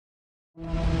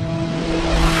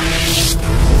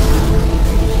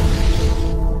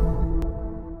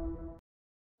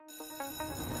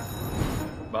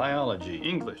Biology,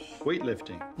 English,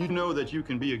 weightlifting. You know that you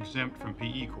can be exempt from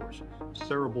PE courses.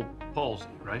 Cerebral palsy,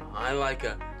 right? I like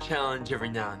a challenge every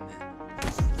now and then.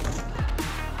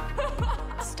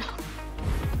 Stop.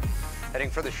 Heading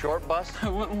for the short bus? I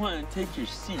wouldn't want to take your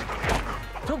seat.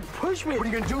 Don't push me. What are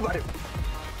you gonna do about it?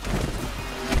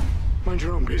 Mind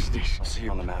your own business. I'll see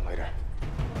you on the mat later.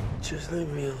 Just leave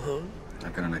me alone.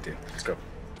 I've got an idea. Let's go.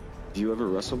 Do you ever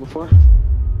wrestle before?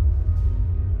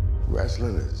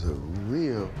 Wrestling is a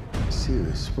real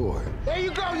serious sport. There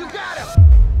you go, you got him!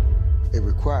 It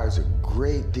requires a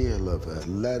great deal of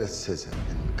athleticism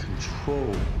and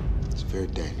control. It's very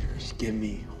dangerous. Give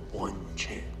me one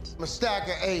chance. I'm a stack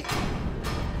of 8.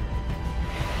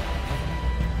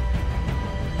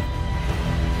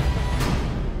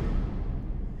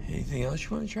 Anything else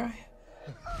you want to try?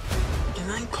 Can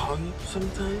I call you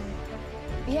sometime?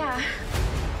 Yeah.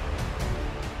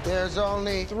 There's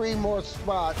only 3 more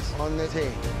spots on the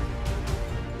team.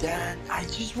 Dad, I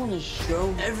just want to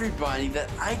show everybody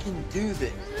that I can do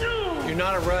this. No! You're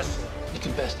not a wrestler. You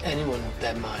can best anyone with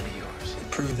that mind of yours. And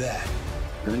prove that.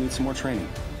 You're gonna need some more training.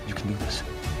 You can do this.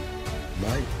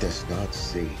 Mike does not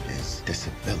see his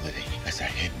disability as a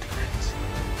hindrance.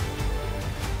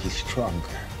 He's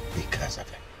stronger because of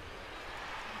it.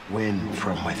 Win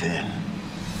from within.